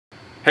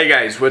Hey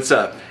guys, what's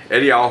up?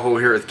 Eddie Aho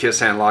here with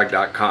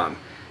KissAnalog.com.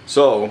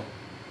 So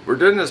we're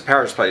doing this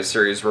power supply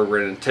series where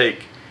we're going to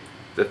take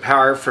the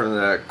power from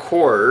the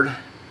cord,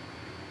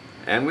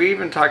 and we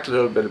even talked a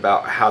little bit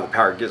about how the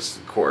power gets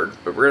to the cord,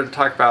 but we're going to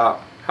talk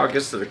about how it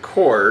gets to the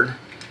cord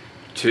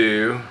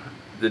to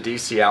the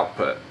DC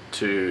output,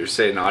 to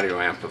say an audio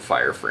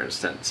amplifier for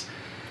instance.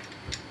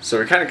 So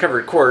we kind of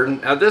covered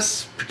cord. Now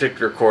this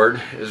particular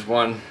cord is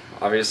one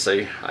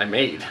obviously I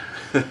made.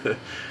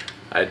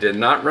 I did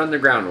not run the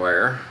ground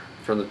wire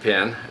from the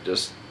pin,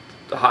 just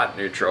the hot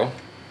neutral.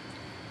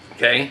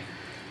 Okay,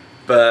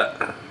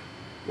 but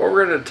what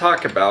we're going to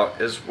talk about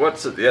is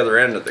what's at the other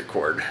end of the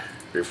cord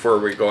before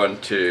we go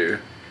into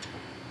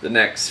the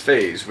next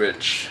phase,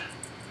 which,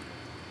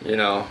 you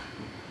know,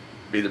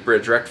 be the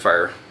bridge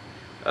rectifier,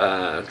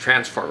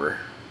 transformer,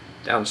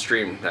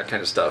 downstream, that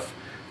kind of stuff.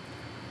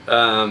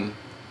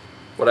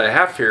 What I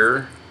have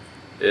here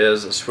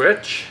is a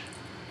switch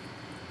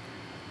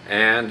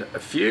and a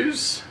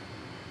fuse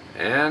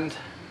and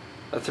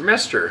a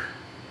thermistor.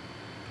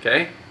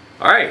 Okay,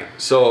 alright,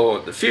 so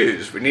the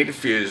fuse, we need a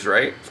fuse,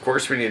 right? Of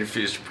course we need a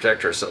fuse to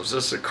protect ourselves.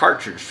 This is a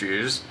cartridge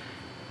fuse.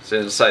 It's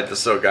inside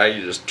this little guy.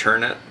 You just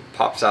turn it,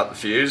 pops out the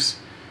fuse.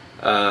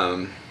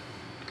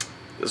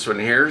 This one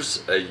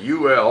here's a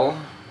UL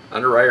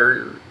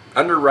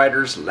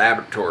Underwriters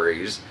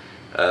Laboratories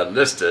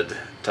listed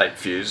type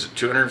fuse,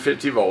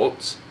 250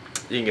 volts.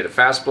 You can get a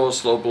fast blow,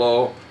 slow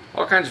blow,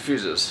 all kinds of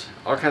fuses,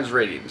 all kinds of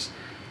ratings.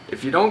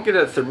 If you don't get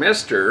a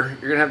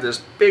thermistor, you're going to have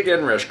this big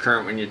inrush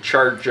current when you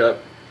charge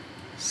up,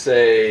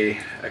 say,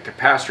 a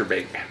capacitor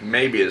bank,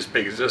 maybe as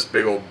big as this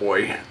big old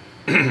boy.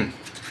 I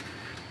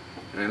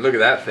mean, look at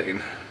that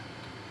thing.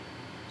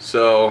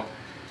 So,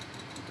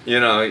 you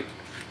know,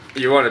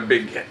 you want a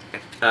big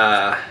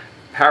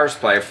power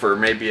supply for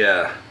maybe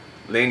a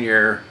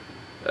linear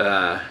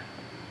power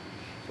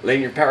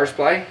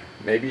supply.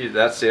 Maybe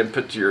that's the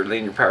input to your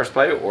linear power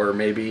supply, or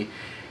maybe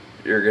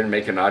you're going to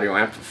make an audio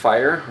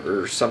amplifier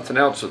or something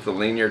else with a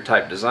linear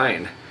type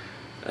design.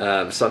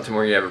 Something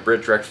where you have a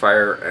bridge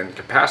rectifier and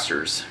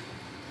capacitors.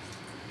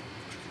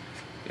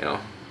 You know,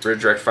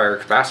 bridge rectifier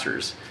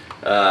capacitors.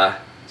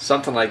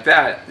 Something like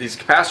that. These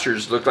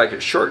capacitors look like a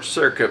short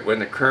circuit when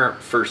the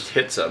current first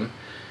hits them,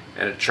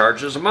 and it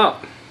charges them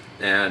up.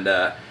 And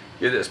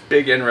you get this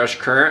big inrush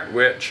current,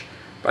 which,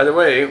 by the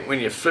way,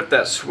 when you flip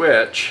that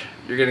switch,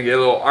 you're going to get a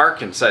little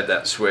arc inside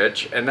that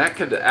switch, and that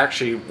could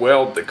actually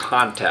weld the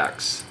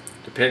contacts,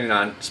 depending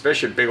on,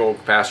 especially a big old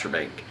capacitor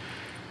bank.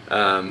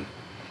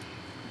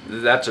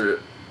 That's a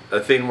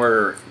thing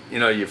where, you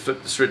know, you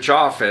flip the switch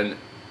off and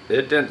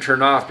it didn't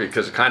turn off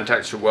because the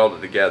contacts are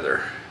welded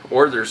together,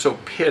 or they're so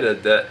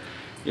pitted that,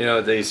 you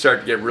know, they start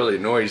to get really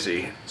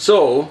noisy.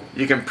 So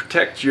you can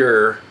protect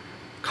your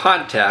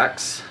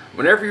contacts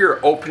whenever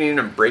you're opening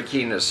and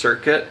breaking a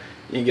circuit.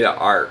 You can get an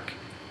arc,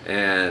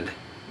 and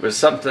with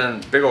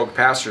something big old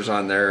capacitors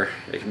on there,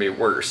 it can be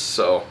worse.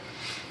 So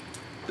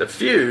the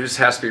fuse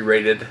has to be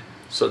rated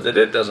so that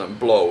it doesn't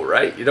blow,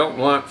 right? You don't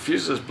want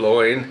fuses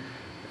blowing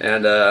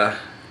and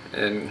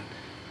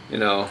you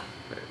know,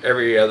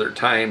 every other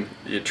time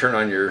you turn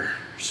on your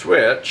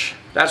switch.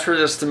 That's where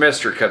this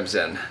thermistor comes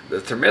in. The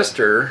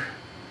thermistor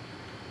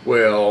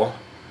will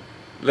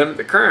limit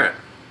the current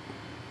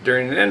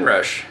during an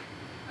inrush,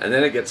 and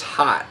then it gets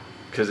hot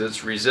because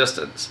it's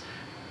resistance,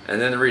 and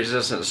then the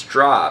resistance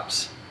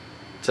drops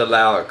to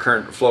allow a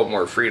current to flow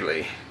more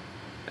freely,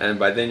 and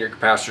by then your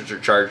capacitors are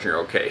charged and you're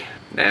okay.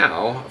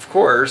 Now, of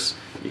course,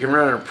 you can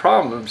run into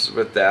problems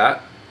with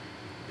that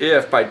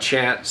if by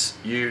chance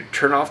you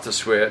turn off the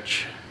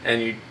switch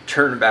and you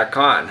turn it back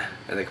on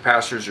and the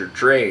capacitors are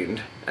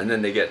drained, and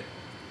then they get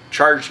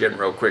charged again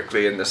real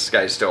quickly and this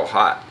guy's still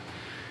hot.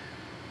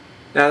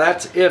 Now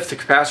that's if the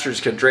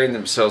capacitors can drain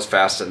themselves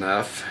fast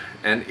enough,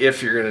 and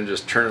if you're going to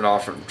just turn it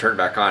off and turn it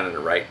back on in the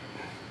right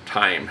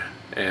time.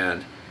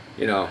 And,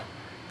 you know,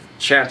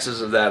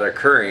 chances of that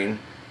occurring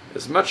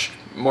is much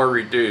more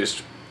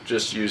reduced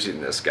just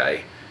using this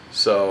guy.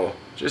 So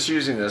just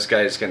using this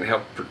guy is going to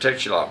help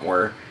protect you a lot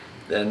more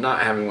than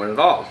not having one at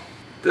all.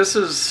 This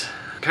is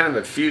kind of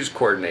a fuse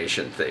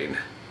coordination thing.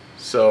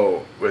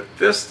 So with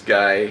this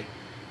guy,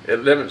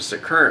 it limits the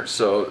current,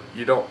 so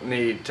you don't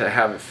need to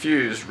have a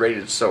fuse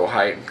rated so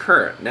high in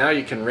current. Now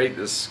you can rate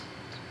this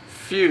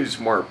fuse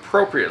more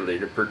appropriately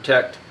to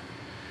protect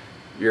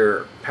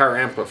your power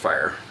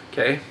amplifier.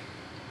 Okay,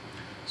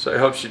 so it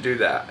helps you do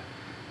that.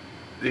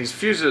 These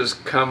fuses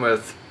come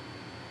with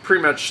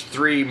pretty much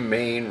three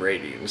main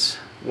ratings.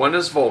 One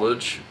is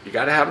voltage. You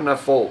got to have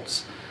enough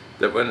volts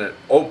that when it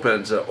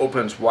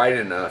opens wide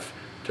enough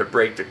to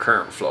break the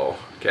current flow.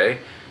 Okay,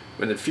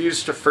 when the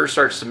fuse first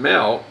starts to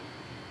melt,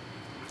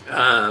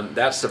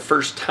 that's the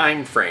first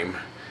time frame,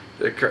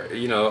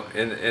 you know,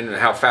 in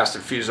how fast the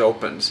fuse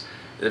opens.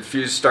 The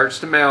fuse starts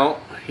to melt,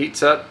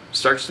 heats up,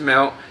 starts to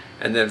melt,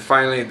 and then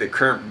finally the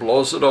current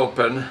blows it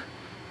open,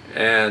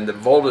 and the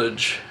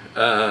voltage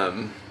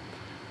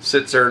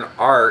sits there and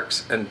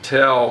arcs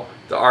until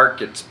the arc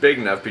gets big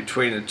enough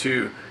between the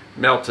two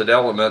melted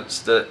elements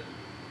that,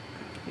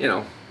 you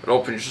know, it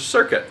opens your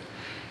circuit.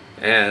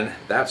 And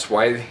that's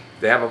why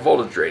they have a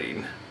voltage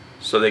rating,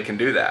 so they can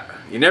do that.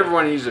 You never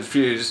want to use a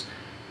fuse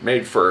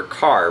made for a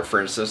car, for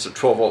instance, a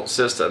 12-volt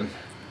system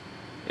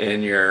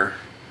in your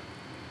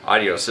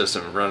audio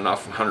system running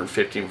off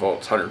 115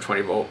 volts,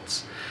 120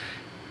 volts.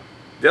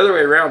 The other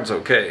way around is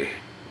okay.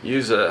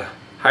 Use a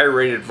higher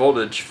rated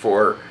voltage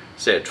for,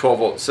 say, a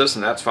 12-volt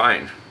system. That's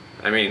fine.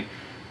 I mean,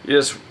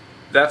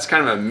 that's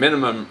kind of a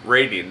minimum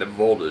rating, the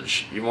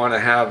voltage. You want to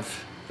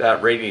have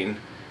that rating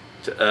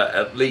to,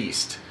 at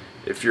least.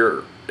 If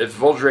the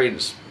voltage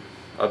rating's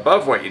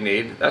above what you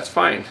need, that's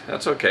fine.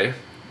 That's okay.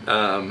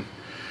 The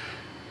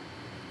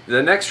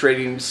next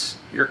rating's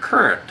your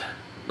current,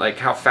 like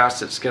how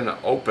fast it's going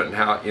to open,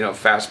 how, you know,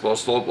 fast blow,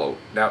 slow blow.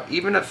 Now,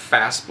 even a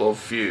fast blow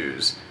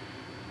fuse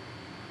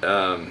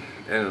in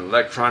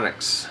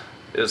electronics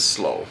is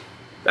slow.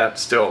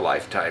 That's still a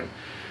lifetime.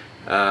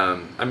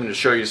 I'm going to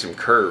show you some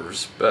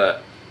curves,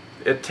 but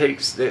it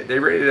takes, they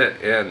rated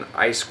it in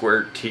I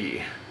squared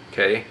T,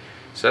 okay?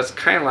 So that's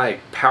kind of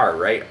like power,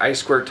 right? I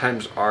squared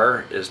times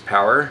R is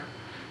power.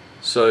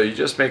 So you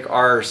just make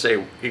R,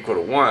 say, equal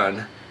to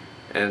 1,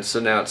 and so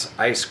now it's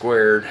I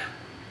squared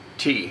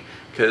T,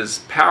 because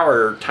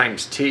power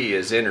times T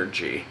is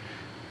energy.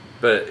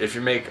 But if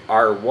you make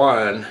R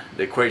 1,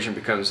 the equation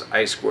becomes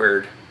I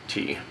squared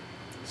T.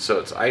 So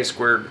it's I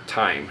squared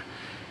time.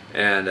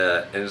 And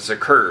it's a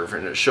curve,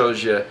 and it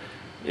shows you,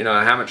 you know,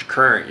 how much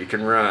current you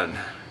can run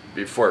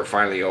before it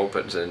finally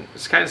opens. And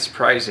it's kind of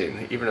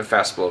surprising, even a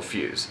fast blow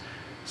fuse.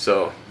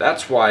 So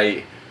that's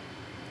why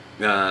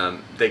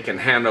they can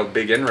handle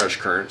big inrush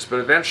currents, but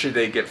eventually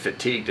they get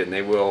fatigued and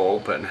they will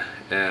open,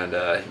 and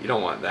you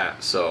don't want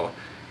that. So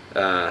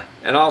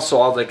and also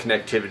all the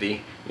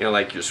connectivity, you know,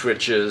 like your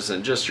switches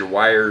and just your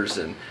wires,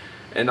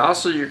 and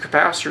also your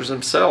capacitors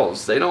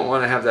themselves. They don't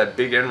want to have that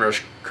big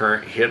inrush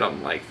current hit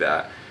them like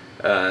that.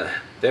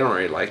 They don't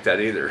really like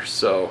that either.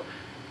 So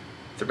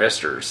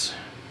thermistors,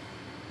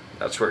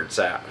 that's where it's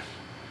at,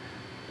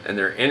 and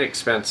they're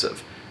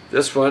inexpensive.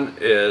 This one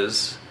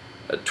is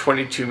a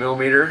 22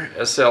 millimeter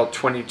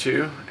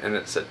SL22, and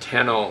it's a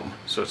 10 ohm.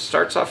 So it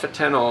starts off at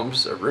 10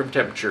 ohms at room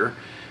temperature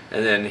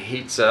and then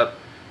heats up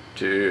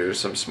to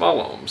some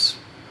small ohms,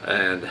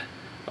 and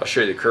I'll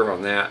show you the curve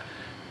on that.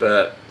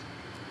 But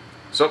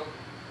so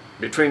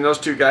between those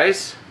two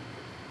guys,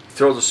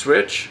 throw the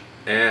switch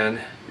and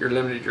you're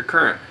limited your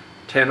current.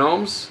 10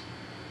 ohms,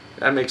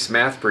 that makes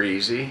math pretty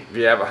easy. If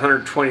you have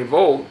 120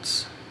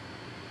 volts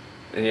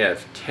and you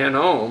have 10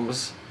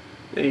 ohms,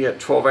 then you get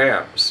 12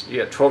 amps. You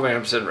get 12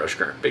 amps inrush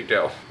current, big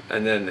deal.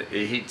 And then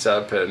it heats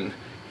up, and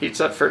heats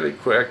up fairly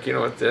quick, you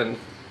know, within,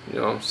 you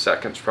know,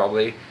 seconds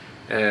probably,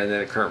 and then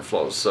the current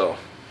flows. So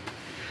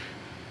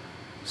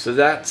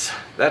that's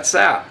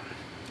that.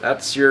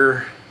 That's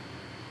your,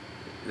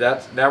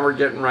 now we're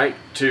getting right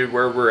to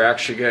where we're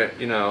actually gonna,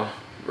 you know,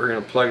 we're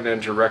gonna plug it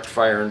into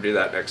rectifier and do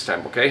that next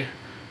time, okay?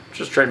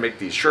 Just try to make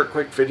these short,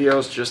 quick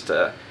videos just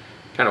to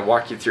kind of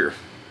walk you through.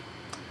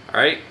 All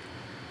right.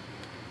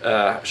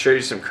 Show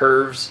you some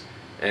curves,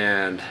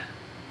 and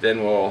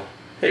then we'll,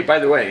 hey, by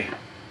the way,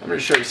 I'm going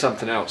to show you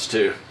something else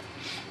too.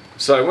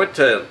 So I went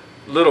to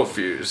Little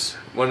Fuse,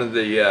 one of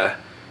the, you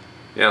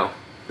know,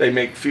 they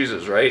make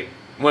fuses, right?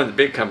 One of the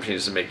big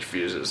companies that make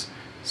fuses.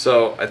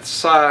 So I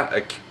saw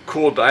a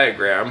cool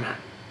diagram,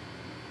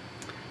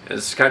 and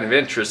it's kind of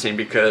interesting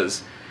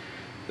because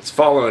it's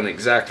following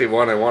exactly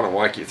what I want to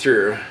walk you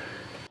through.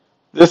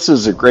 This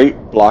is a great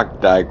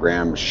block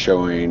diagram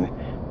showing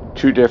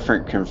two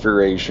different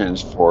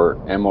configurations for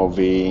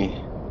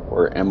MOV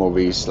or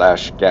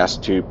MOV/gas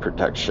tube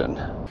protection.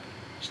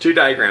 There's two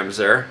diagrams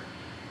there.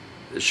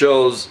 It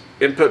shows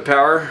input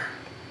power,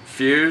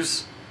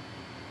 fuse,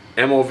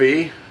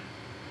 MOV.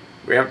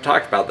 We haven't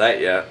talked about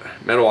that yet.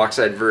 Metal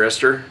oxide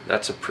varistor,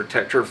 that's a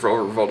protector for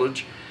over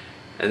voltage.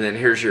 And then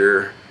here's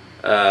your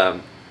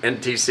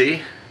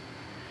NTC.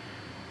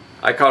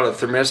 I call it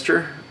a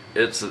thermistor.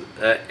 It's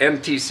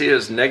NTC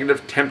is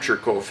negative temperature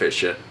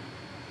coefficient.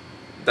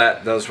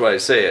 That's why I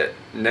say it,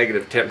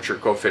 negative temperature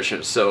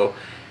coefficient. So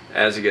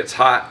as it gets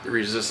hot, the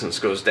resistance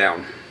goes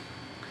down.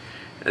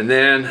 And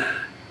then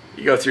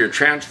you go through your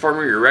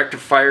transformer, your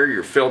rectifier,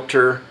 your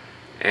filter,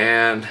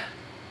 and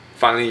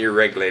finally your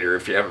regulator,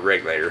 if you have a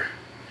regulator.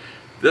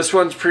 This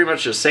one's pretty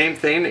much the same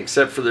thing,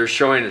 except for they're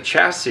showing a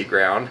chassis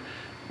ground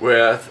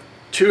with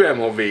two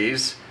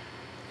MOVs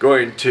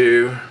going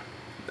to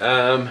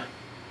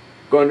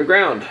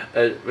ground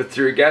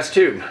through a gas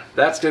tube.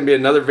 That's going to be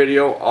another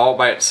video all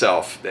by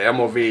itself, the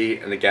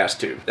MOV and the gas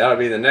tube. That'll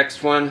be the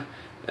next one,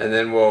 and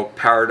then we'll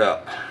power it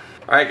up.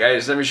 Alright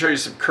guys, let me show you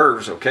some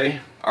curves,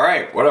 okay?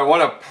 Alright, what I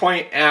want to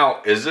point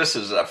out is this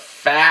is a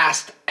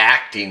fast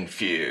acting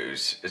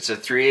fuse. It's a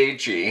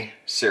 3AG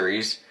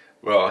series.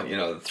 Well, you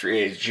know, the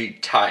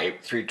 3AG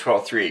type,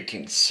 312,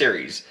 318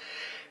 series.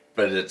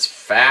 But it's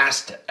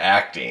fast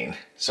acting.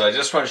 So I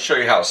just want to show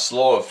you how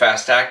slow a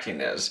fast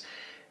acting is.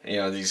 You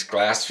know, these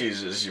glass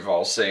fuses you've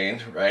all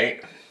seen,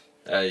 right?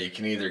 You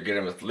can either get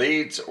them with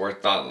leads or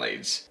with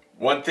non-leads.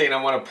 One thing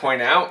I want to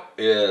point out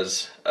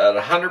is at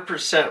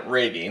 100%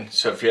 rating,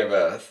 so if you have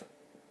a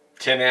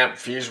 10 amp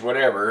fuse,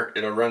 whatever,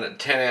 it'll run at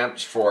 10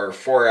 amps for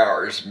 4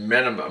 hours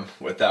minimum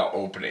without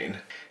opening.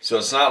 So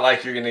it's not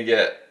like you're going to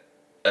get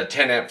a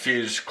 10 amp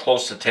fuse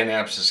close to 10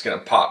 amps is going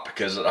to pop,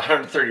 because at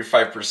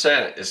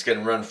 135% it's going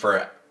to run for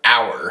an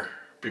hour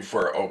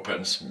before it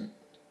opens.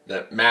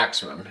 That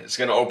maximum, it's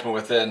going to open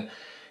within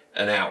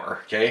an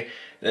hour. Okay,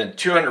 then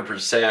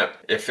 200%,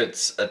 if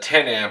it's a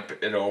 10 amp,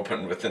 it'll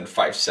open within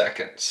 5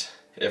 seconds.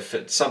 If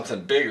it's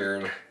something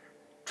bigger,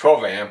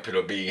 12 amp,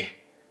 it'll be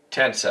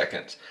 10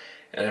 seconds.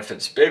 And if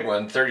it's a big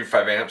one,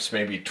 35 amps,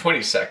 maybe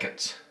 20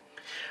 seconds.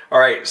 All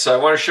right, so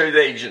I want to show you the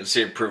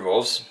agency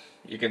approvals.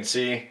 You can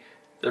see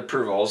the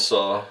approvals,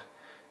 so,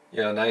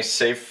 you know, nice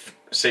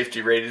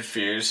safety rated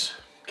fuse.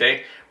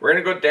 Okay, we're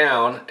going to go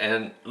down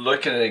and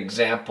look at an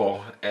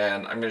example,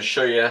 and I'm going to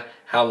show you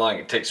how long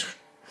it takes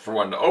for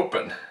one to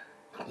open.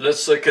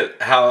 Let's look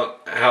at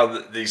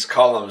how these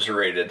columns are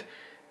rated.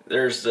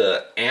 There's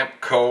the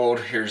amp code,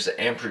 here's the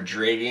amperage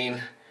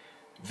rating,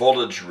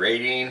 voltage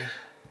rating,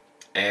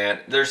 and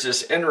there's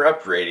this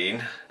interrupt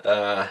rating.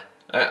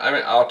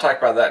 I'll talk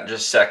about that in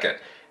just a second.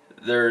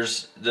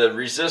 There's the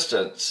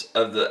resistance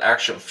of the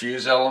actual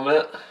fuse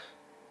element,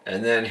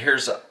 and then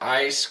here's the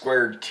I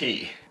squared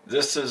T.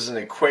 This is an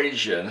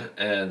equation,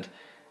 and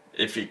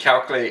if you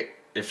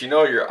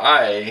know your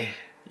I,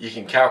 you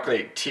can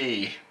calculate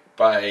T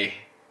by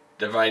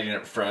dividing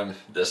it from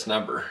this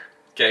number.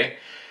 Okay,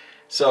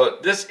 so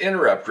this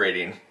interrupt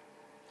rating,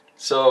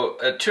 so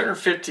at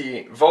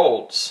 250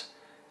 volts,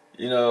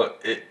 you know,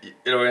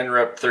 it'll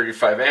interrupt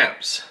 35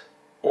 amps,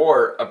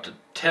 or up to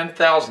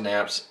 10,000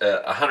 amps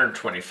at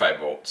 125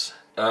 volts.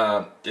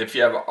 If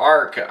you have an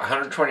arc at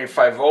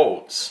 125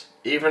 volts,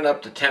 even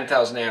up to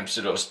 10,000 amps,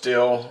 it'll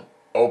still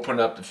open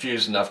up the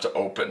fuse enough to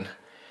open.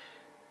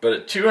 But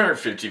at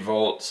 250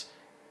 volts,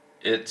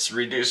 it's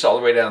reduced all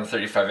the way down to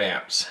 35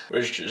 amps,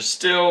 which is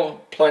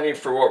still plenty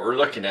for what we're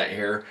looking at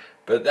here,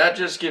 but that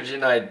just gives you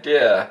an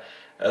idea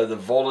of the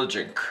voltage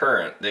and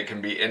current that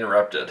can be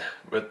interrupted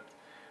with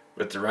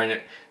the running.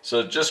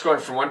 So just going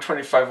from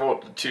 125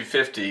 volt to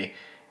 250,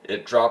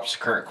 it drops the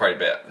current quite a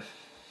bit.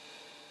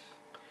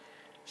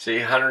 See,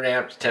 100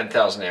 amps,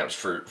 10,000 amps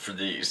for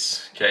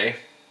these, okay?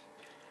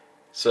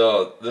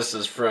 So this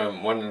is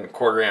from 1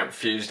 1/4 amp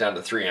fuse down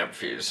to 3 amp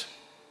fuse.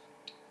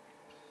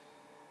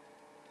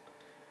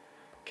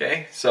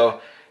 Okay,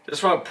 so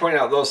just want to point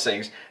out those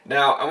things.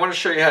 Now I want to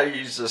show you how to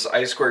use this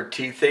I squared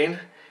T thing.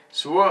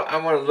 So what I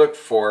want to look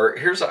for,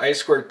 here's the I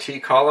squared T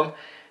column.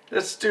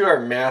 Let's do our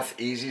math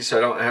easy, so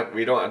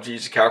we don't have to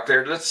use a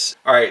calculator.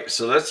 All right,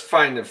 so let's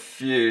find a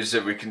fuse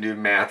that we can do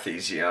math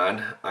easy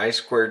on. I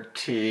squared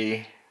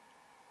T.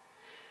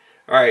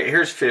 All right,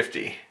 here's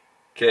 50.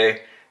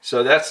 Okay,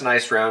 so that's a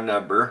nice round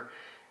number,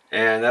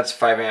 and that's a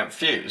 5 amp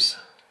fuse.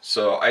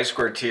 So I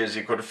squared T is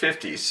equal to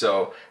 50.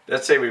 So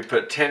let's say we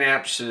put 10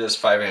 amps to this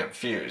 5 amp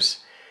fuse.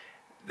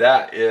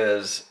 That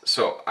is,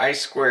 so I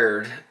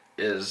squared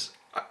is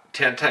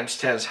 10 times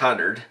 10 is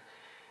 100,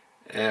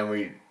 and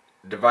we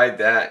divide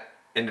that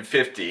into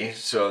 50,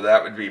 so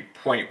that would be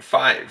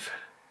 0.5.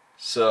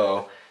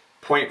 So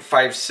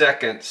 0.5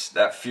 seconds,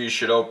 that fuse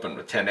should open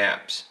with 10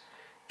 amps.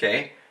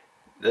 Okay,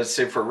 let's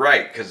see if we're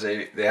right, because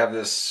they have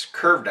this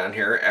curve down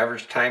here,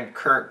 average time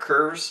current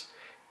curves,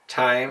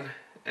 time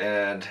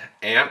and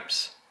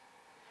amps.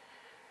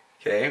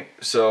 Okay,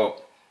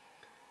 so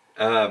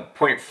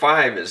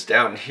 0.5 is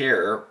down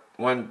here,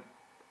 1.2,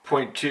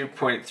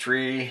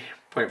 0.3,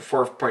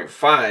 0.4,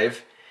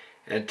 0.5,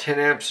 and 10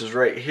 amps is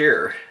right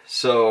here.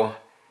 So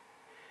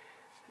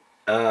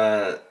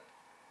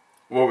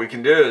what we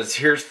can do is,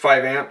 here's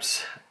 5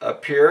 amps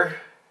up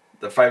here,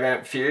 the 5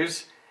 amp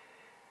fuse,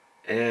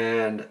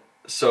 and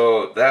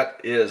so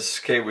that is,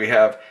 okay, we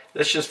have,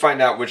 let's just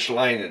find out which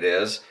line it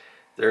is.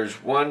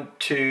 There's 1,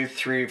 2,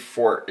 3,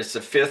 4, it's the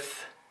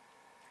 5th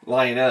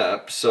line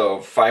up, so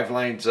 5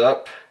 lines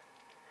up.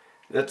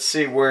 Let's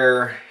see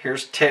where,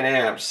 here's 10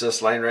 amps,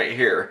 this line right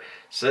here.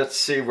 So let's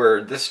see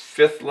where this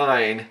 5th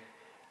line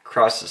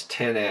crosses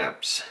 10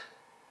 amps.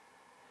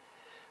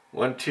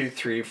 1, 2,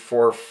 3,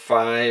 4,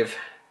 5,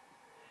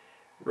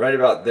 right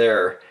about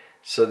there.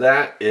 So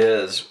that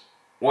is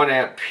 1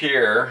 amp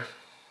here.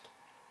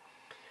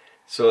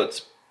 So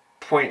it's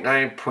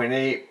 0.9,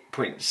 0.8,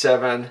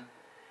 0.7.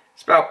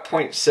 It's about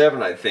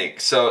 0.7, I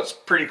think. So it's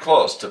pretty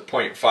close to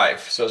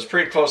 0.5. So it's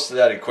pretty close to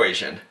that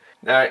equation.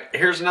 Now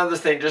here's another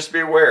thing just to be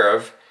aware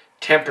of,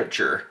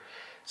 temperature.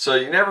 So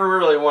you never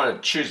really want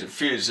to choose a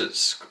fuse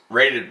that's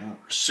rated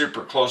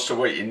super close to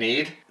what you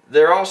need.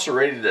 They're also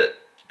rated at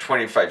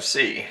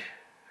 25C.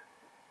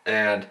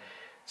 And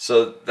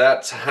so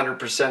that's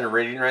 100% of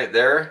rating right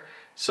there.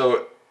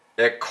 So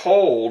at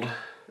cold,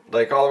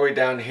 like all the way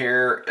down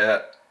here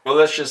at, well,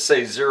 let's just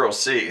say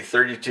 0C,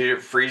 32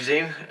 at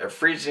freezing. At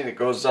freezing it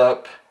goes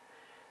up,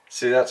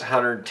 see, that's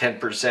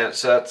 110%,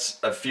 so that's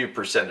a few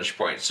percentage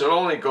points. So it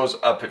only goes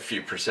up a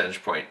few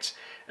percentage points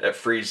at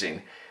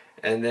freezing.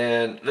 And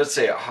then let's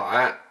say at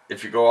hot,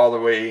 if you go all the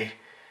way,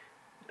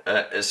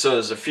 so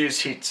as the fuse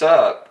heats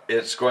up,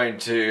 it's going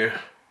to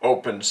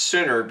open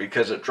sooner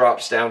because it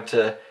drops down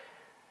to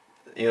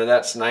you know,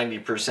 that's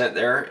 90%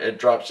 there. It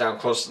drops down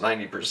close to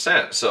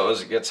 90%. So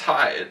as it gets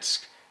hot,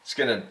 it's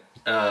gonna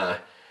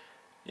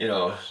you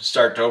know,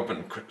 start to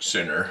open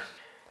sooner.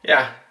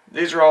 Yeah,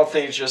 these are all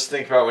things just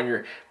think about when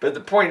you're, but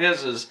the point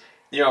is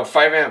you know,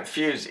 5 amp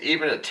fuse,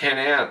 even at 10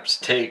 amps,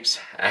 takes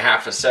a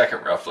half a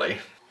second roughly.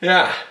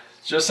 Yeah,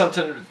 just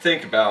something to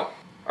think about.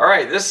 All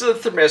right, this is a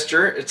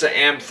thermistor. It's an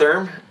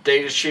Amtherm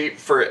data sheet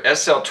for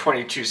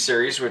SL22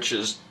 series, which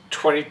is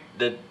 20,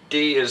 the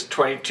D is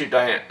 22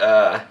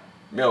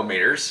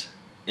 millimeters.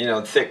 You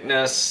know,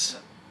 thickness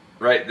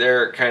right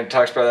there, it kind of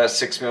talks about that,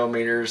 6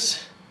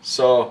 millimeters.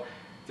 So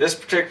this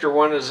particular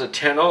one is a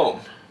 10 ohm.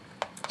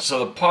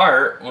 So the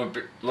part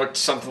would look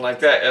something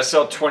like that,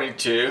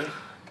 SL22,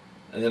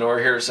 and then over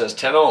here it says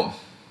 10 ohm.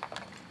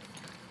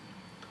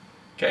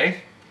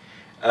 Okay.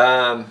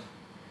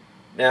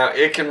 Now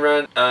it can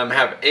run,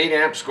 have 8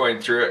 amps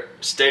going through it,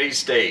 steady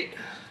state,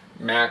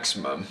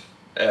 maximum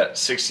at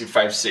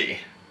 65C.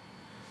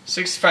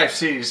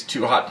 65C is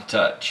too hot to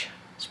touch.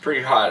 It's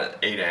pretty hot at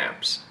 8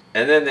 amps.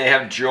 And then they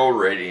have joule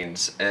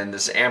ratings and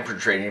this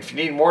amperage rating. If you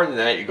need more than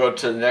that, you go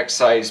to the next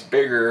size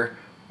bigger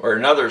or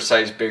another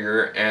size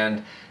bigger,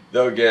 and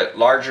they'll get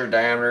larger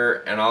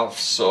diameter and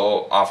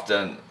also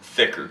often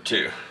thicker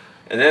too.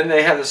 And then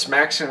they have this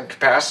maximum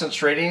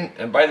capacitance rating.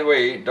 And by the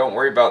way, don't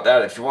worry about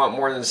that. If you want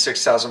more than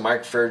 6,000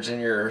 microfarads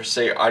in your,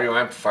 say, audio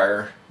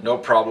amplifier, no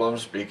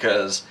problems,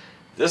 because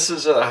this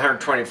is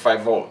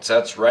 125 volts.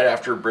 That's right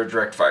after a bridge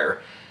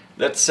rectifier.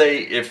 Let's say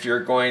if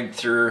you're going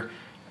through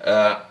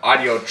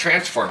audio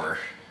transformer,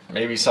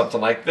 maybe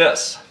something like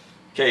this.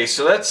 Okay,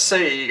 so let's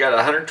say you got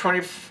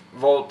 120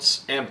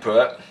 volts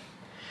input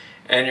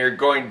and you're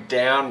going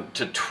down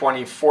to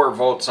 24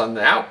 volts on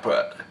the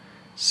output.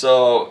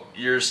 So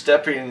you're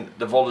stepping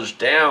the voltage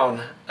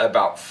down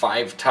about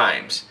 5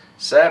 times.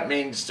 So that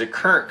means the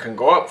current can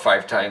go up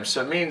 5 times.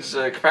 So it means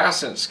the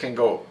capacitance can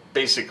go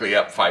basically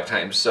up 5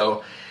 times.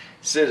 So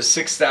instead of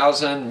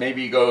 6,000,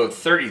 maybe you go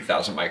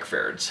 30,000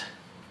 microfarads.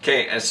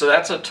 Okay, and so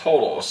that's a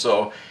total.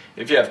 So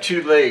if you have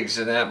 2 legs,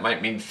 then that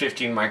might mean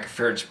 15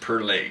 microfarads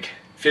per leg.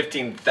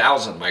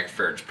 15,000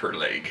 microfarads per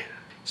leg.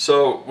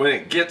 So when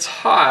it gets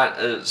hot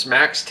at its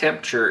max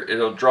temperature,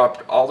 it'll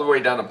drop all the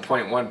way down to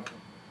 0.1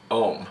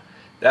 ohm.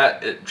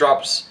 That it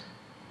drops,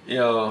 you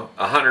know,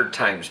 100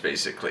 times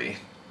basically,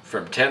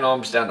 from 10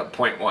 ohms down to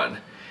 0.1.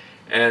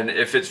 And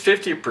if it's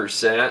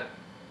 50%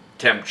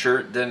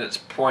 temperature, then it's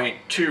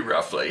 0.2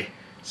 roughly.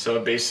 So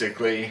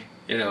basically,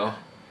 you know,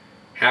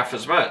 half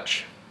as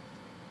much,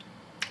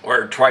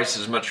 or twice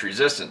as much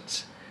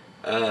resistance.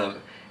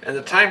 And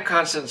the time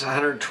constant is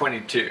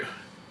 122.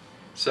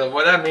 So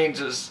what that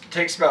means is it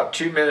takes about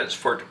 2 minutes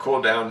for it to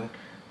cool down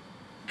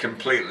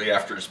completely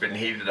after it's been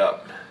heated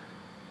up.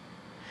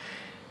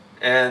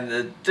 And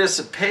the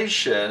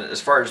dissipation,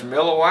 as far as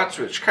milliwatts,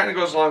 which kind of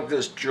goes along with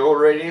this joule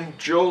rating.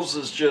 Joules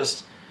is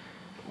just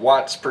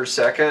watts per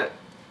second.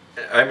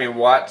 I mean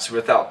watts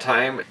without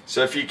time.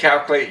 So if you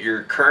calculate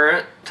your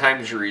current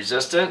times your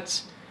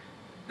resistance,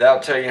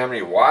 that'll tell you how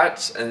many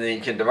watts, and then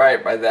you can divide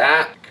it by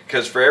that.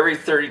 Because for every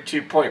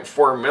 32.4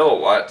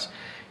 milliwatts,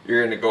 you're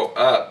going to go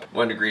up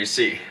 1 degree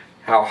C.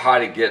 How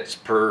hot it gets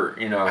per,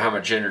 you know, how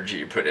much energy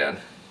you put in.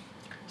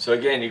 So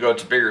again, you go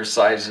to bigger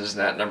sizes and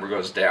that number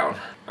goes down.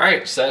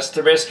 Alright, so that's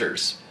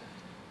thermistors.